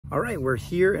All right, we're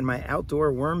here in my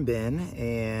outdoor worm bin,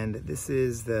 and this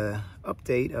is the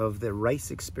update of the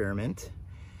rice experiment.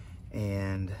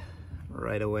 And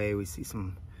right away we see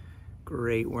some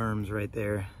great worms right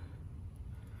there.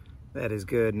 That is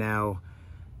good. Now,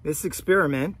 this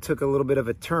experiment took a little bit of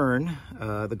a turn.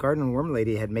 The garden worm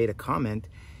lady had made a comment,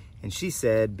 and she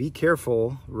said, be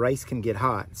careful, rice can get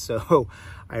hot. So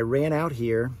I ran out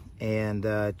here and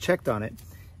checked on it.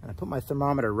 And I put my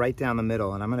thermometer right down the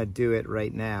middle, and I'm gonna do it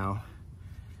right now.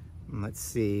 And let's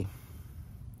see.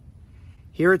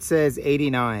 Here it says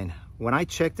 89. When I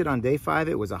checked it on day 5,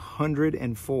 it was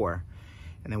 104.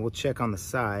 And then we'll check on the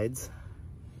sides.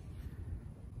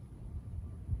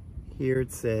 Here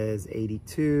it says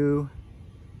 82,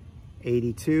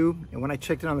 82. And when I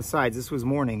checked it on the sides, this was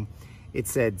morning, it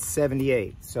said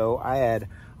 78. So I had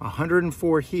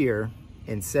 104 here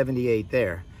and 78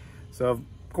 there. So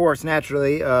of course,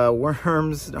 naturally,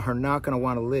 worms are not going to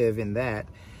want to live in that.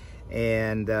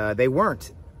 And they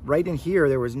weren't. Right in here,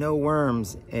 there was no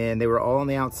worms, and they were all on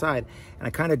the outside. And I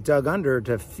kind of dug under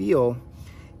to feel,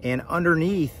 and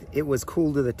underneath, it was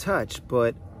cool to the touch.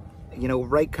 But, you know,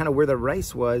 right kind of where the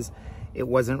rice was, it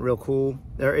wasn't real cool.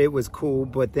 There, it was cool,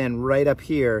 but then right up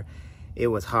here, it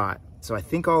was hot. So I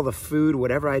think all the food,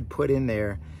 whatever I'd put in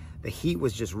there, the heat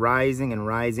was just rising and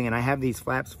rising. And I have these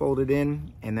flaps folded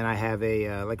in, and then I have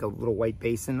a like a little white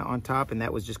basin on top, and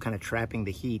that was just kind of trapping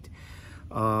the heat.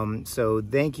 So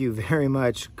thank you very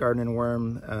much, garden and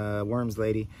worms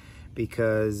lady,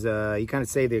 because you kind of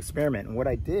saved the experiment. And what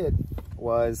I did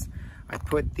was I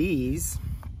put these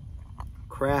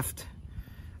craft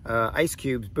ice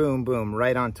cubes, boom, boom,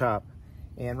 right on top.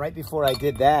 And right before I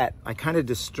did that, I kind of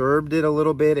disturbed it a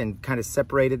little bit and kind of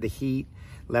separated the heat,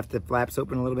 left the flaps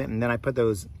open a little bit, and then I put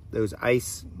those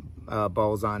ice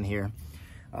balls on here.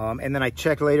 And then I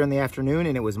checked later in the afternoon,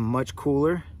 and it was much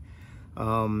cooler.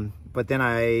 But then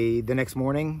the next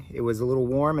morning, it was a little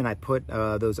warm, and I put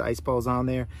those ice balls on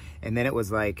there, and then it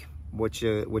was like what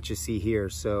you see here.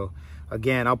 So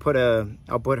again, I'll put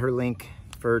her link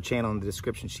for her channel in the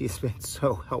description. She's been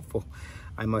so helpful,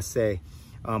 I must say.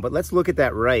 But let's look at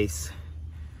that rice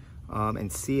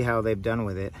and see how they've done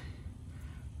with it.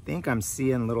 I think I'm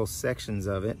seeing little sections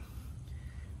of it.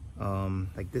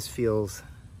 Like this feels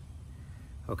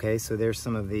okay. So there's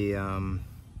some of the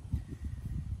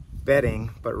bedding,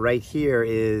 but right here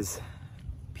is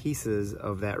pieces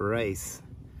of that rice.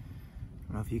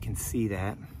 I don't know if you can see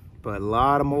that, but a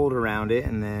lot of mold around it,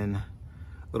 and then a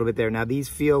little bit there. Now these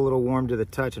feel a little warm to the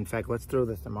touch. In fact, let's throw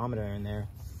the thermometer in there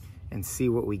and see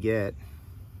what we get.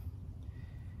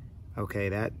 Okay,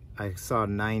 that I saw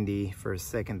 90 for a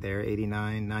second there,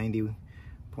 89,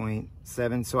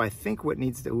 90.7. So I think what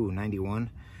needs to, 91.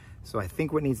 So I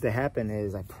think what needs to happen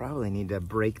is I probably need to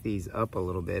break these up a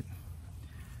little bit.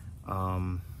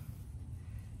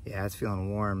 Yeah, it's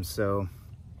feeling warm. So,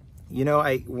 you know,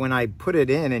 when I put it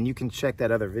in, and you can check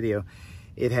that other video,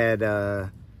 it had,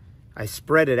 I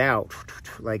spread it out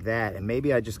like that. And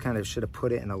maybe I just kind of should have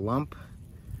put it in a lump.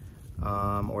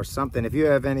 Or something. If you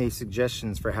have any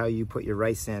suggestions for how you put your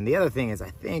rice in. The other thing is,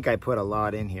 I think I put a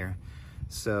lot in here.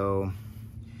 So,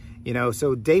 you know,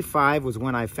 so day 5 was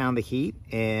when I found the heat,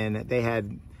 and they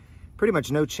had pretty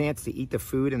much no chance to eat the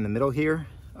food in the middle here.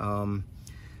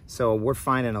 So we're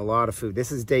finding a lot of food.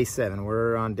 This is day 7.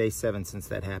 We're on day 7 since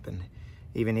that happened.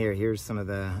 Even here's some of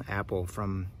the apple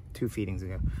from 2 feedings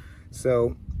ago.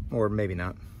 So, or maybe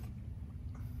not.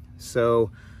 So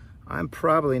I'm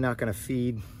probably not going to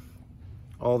feed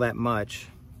all that much,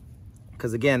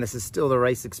 because again, this is still the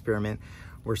rice experiment.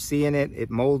 We're seeing it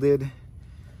molded.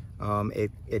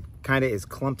 It kind of is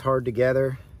clumped hard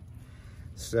together.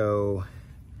 So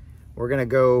we're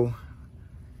gonna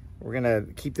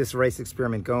keep this rice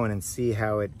experiment going and see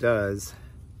how it does.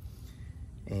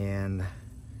 And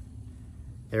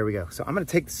there we go. So I'm gonna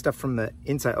take the stuff from the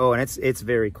inside. Oh, and it's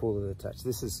very cool to the touch.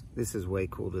 This is way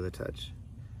cool to the touch.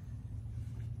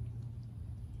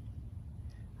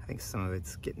 I think some of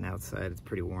it's getting outside. It's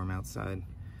pretty warm outside.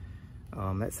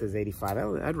 That says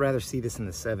 85. I'd rather see this in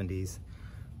the 70s.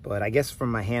 But I guess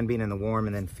from my hand being in the warm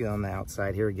and then feeling the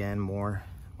outside, here again, more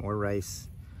rice,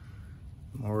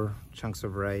 more chunks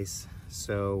of rice.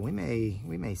 So we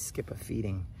may skip a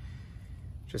feeding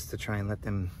just to try and let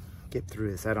them get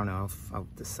through this. I don't know. I'll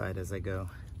decide as I go.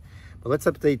 But let's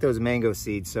update those mango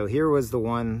seeds. So here was the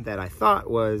one that I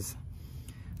thought was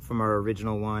from our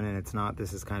original one, and it's not.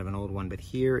 This is kind of an old one, but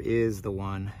here is the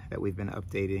one that we've been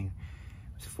updating. It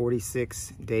was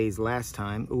 46 days last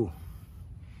time. Ooh,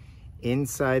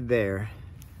 inside there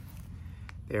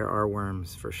are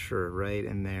worms for sure, right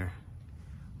in there.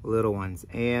 Little ones,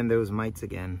 and those mites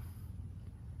again.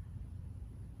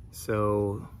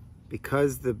 So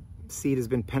because the seed has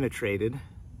been penetrated,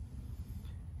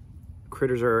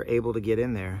 critters are able to get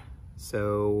in there.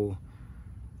 So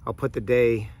I'll put the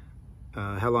day,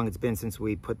 how long it's been since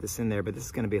we put this in there, but this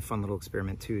is going to be a fun little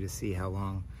experiment too, to see how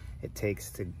long it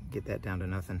takes to get that down to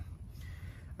nothing.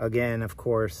 Again, of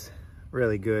course,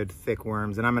 really good thick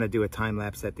worms, and I'm going to do a time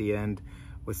lapse at the end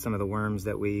with some of the worms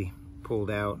that we pulled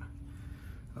out.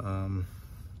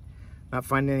 Not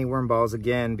finding any worm balls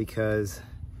again because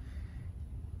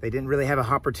they didn't really have an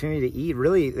opportunity to eat.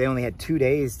 Really, they only had 2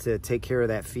 days to take care of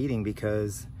that feeding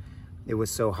because it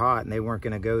was so hot and they weren't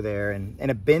going to go there. And in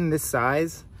a bin this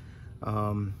size,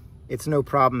 it's no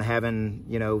problem having,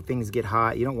 you know, things get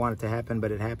hot. You don't want it to happen,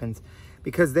 but it happens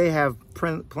because they have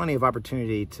plenty of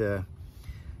opportunity to,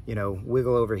 you know,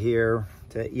 wiggle over here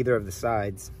to either of the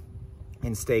sides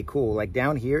and stay cool. Like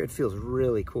down here, it feels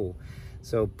really cool.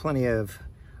 So plenty of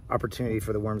opportunity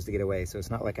for the worms to get away. So it's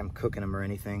not like I'm cooking them or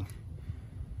anything.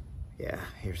 Yeah,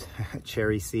 here's a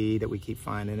cherry seed that we keep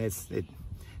finding. To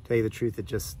tell you the truth,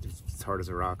 it's hard as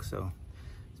a rock. So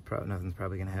nothing's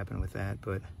probably gonna happen with that.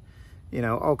 But you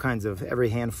know, all kinds of, every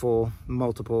handful,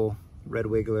 multiple red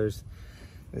wigglers.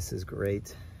 This is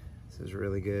great. This is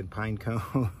really good. Pine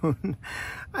cone.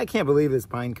 I can't believe this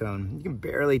pine cone. You can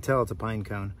barely tell it's a pine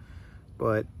cone,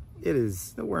 but it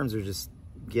is, the worms are just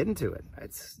getting to it.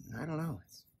 I don't know.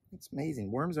 It's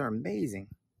amazing. Worms are amazing.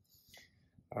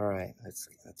 All right, let's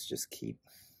just keep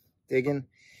digging.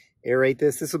 Aerate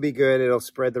this. This will be good. It'll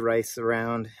spread the rice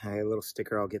around. I have a little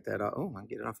sticker. I'll get that off. Oh, I'll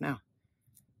get it off now.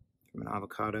 From an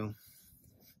avocado.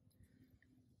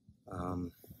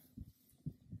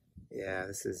 Yeah,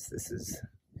 this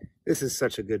is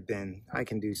such a good bin. I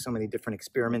can do so many different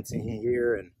experiments in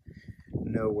here and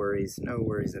no worries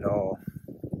at all.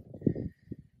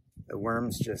 The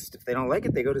worms just, if they don't like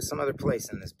it, they go to some other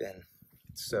place in this bin.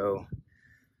 So,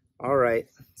 all right.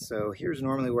 So here's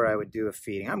normally where I would do a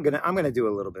feeding. I'm gonna do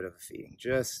a little bit of a feeding,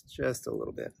 just a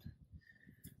little bit.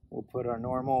 We'll put our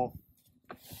normal.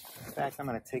 In fact, I'm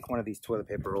gonna take one of these toilet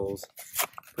paper rolls,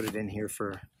 put it in here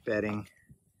for bedding,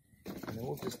 and then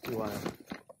we'll just do our.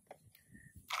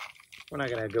 We're not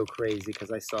gonna go crazy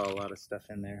because I saw a lot of stuff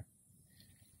in there,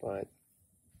 but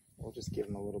we'll just give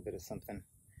them a little bit of something.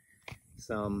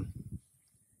 Some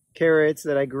carrots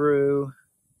that I grew,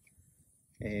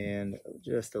 and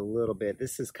just a little bit.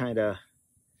 This is kind of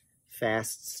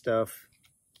fast stuff.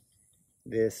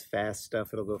 This fast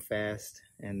stuff, it'll go fast,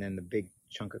 and then the big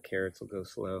chunk of carrots will go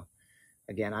slow.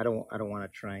 Again, I don't want to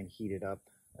try and heat it up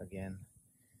again,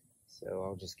 so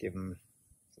I'll just give them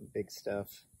some big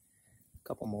stuff. A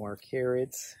couple more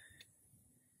carrots,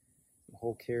 some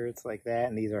whole carrots like that,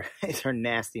 and these are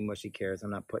nasty mushy carrots. I'm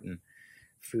not putting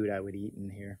food I would eat in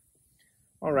here.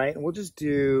 All right, and we'll just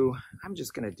do, I'm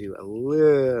just gonna do a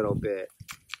little bit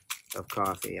of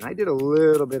coffee. And I did a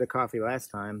little bit of coffee last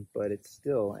time, but it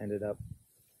still ended up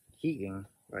heating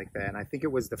like that. And I think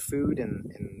it was the food and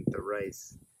the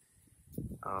rice,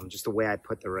 just the way I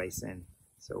put the rice in.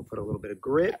 So we'll put a little bit of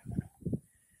grit,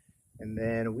 and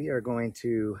then we are going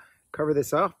to cover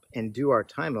this up and do our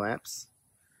time lapse.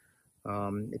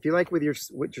 If you like what you're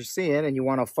seeing and you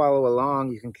want to follow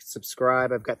along, you can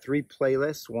subscribe. I've got 3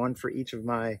 playlists, one for each of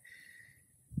my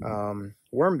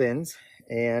worm bins,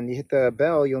 and you hit the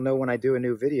bell, you'll know when I do a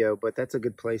new video, but that's a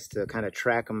good place to kind of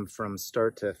track them from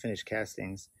start to finish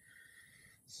castings.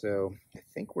 So I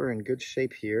think we're in good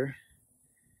shape here,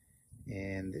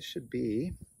 and this should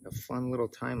be a fun little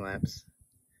time lapse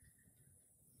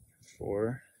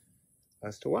for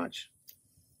us to watch.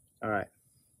 All right.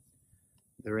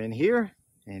 They're in here,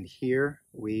 and here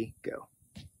we go.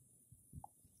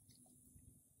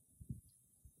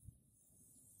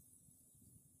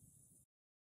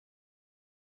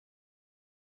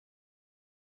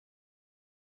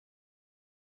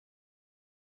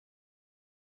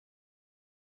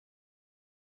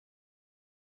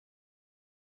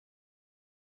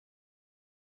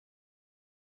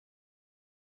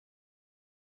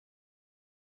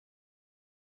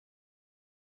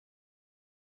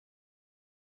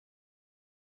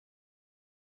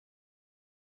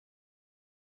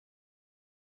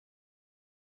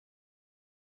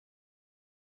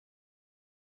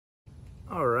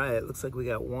 All right, looks like we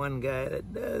got one guy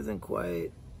that doesn't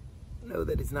quite know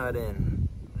that he's not in.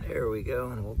 There we go,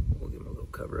 and we'll give him a little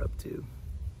cover up too.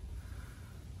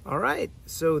 All right,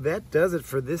 so that does it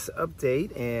for this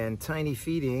update and tiny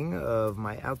feeding of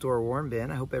my outdoor worm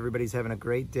bin. I hope everybody's having a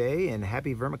great day, and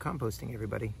happy vermicomposting,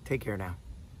 everybody. Take care now.